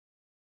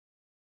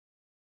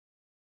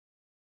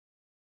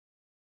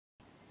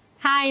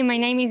Hi, my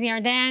name is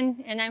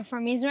Yarden and I'm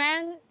from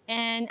Israel,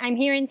 and I'm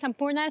here in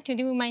Sampoorna to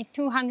do my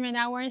 200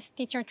 hours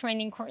teacher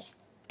training course.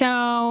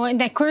 So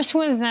the course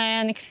was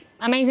an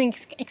amazing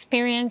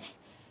experience.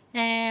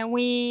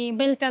 We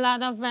built a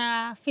lot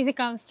of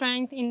physical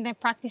strength in the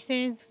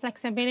practices,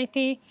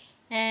 flexibility,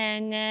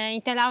 and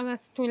it allows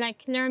us to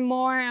learn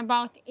more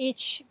about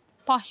each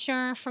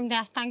posture from the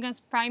Ashtanga's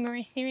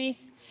primary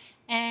series.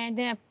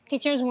 The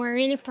teachers were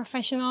really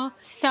professional.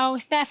 So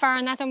Steph, our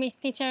anatomy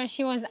teacher,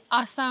 she was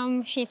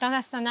awesome. She taught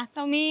us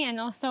anatomy and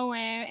also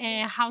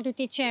how to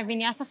teach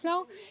vinyasa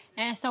flow.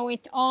 So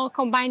it all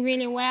combined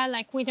really well,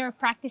 with our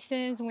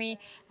practices. We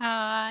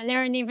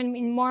learned even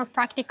in more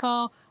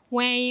practical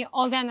way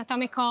all the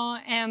anatomical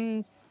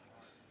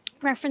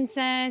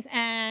references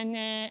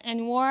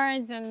and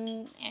words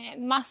and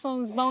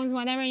muscles, bones,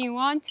 whatever you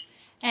want.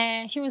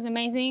 She was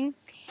amazing.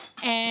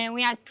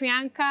 We had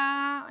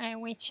Priyanka,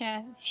 which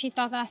she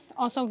taught us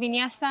also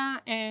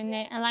vinyasa and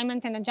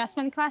alignment and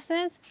adjustment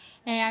classes.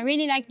 I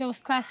really like those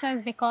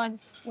classes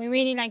because we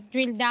really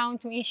drilled down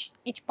to each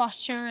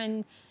posture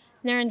and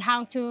learned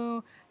how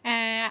to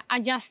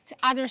adjust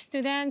other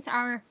students,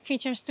 our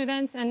future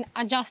students, and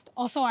adjust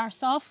also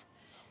ourselves.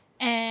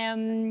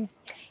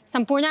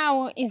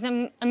 Sampoorna is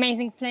an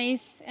amazing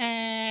place.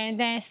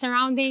 The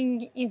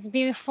surrounding is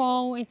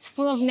beautiful. It's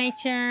full of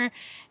nature.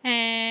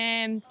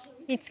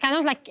 It's kind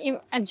of like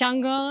a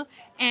jungle,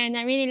 and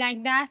I really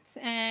like that.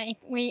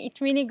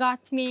 It really got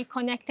me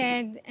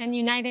connected and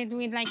united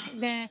with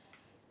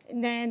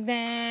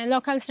the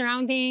local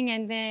surrounding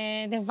and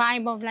the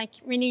vibe of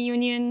really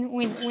union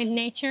with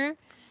nature.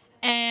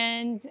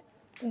 And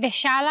the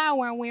shala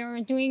where we were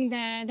doing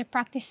the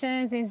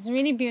practices is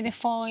really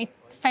beautiful. It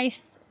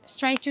faced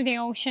straight to the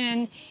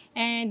ocean,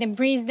 and the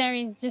breeze there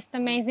is just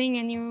amazing,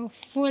 and you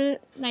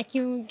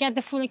get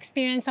the full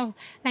experience of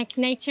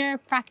nature,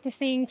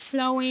 practicing,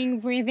 flowing,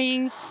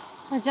 breathing.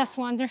 It was just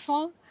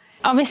wonderful.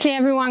 Obviously,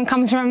 everyone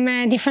comes from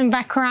different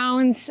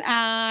backgrounds,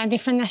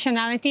 different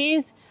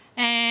nationalities,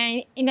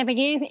 and in the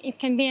beginning it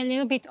can be a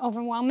little bit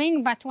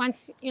overwhelming, but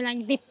once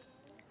you dip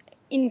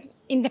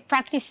in the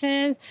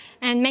practices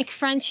and make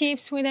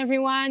friendships with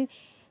everyone,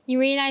 you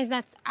realize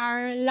that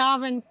our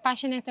love and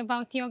passionate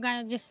about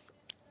yoga just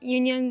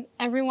union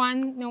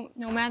everyone,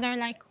 no matter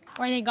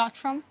where they got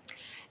from.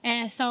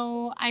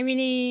 So I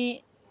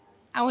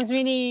was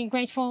really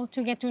grateful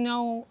to get to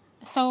know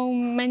so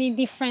many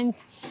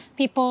different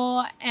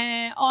people,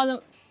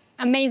 all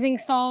amazing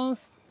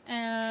souls.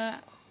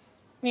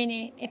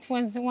 Really, it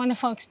was a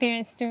wonderful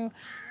experience to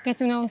get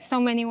to know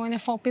so many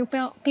wonderful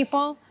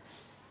people.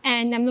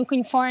 And I'm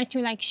looking forward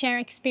to share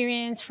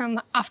experience from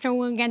after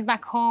we'll get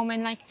back home,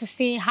 and to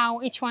see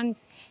how each one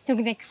took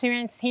the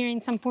experience here in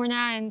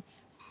Sampoorna and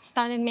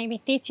started maybe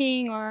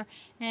teaching or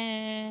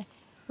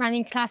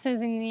running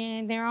classes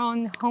in their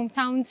own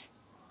hometowns.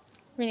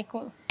 Really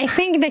cool. I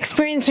think the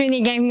experience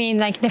really gave me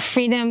the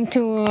freedom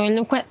to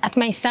look at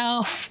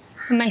myself,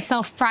 my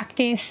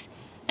self-practice,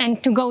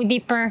 and to go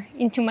deeper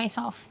into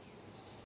myself.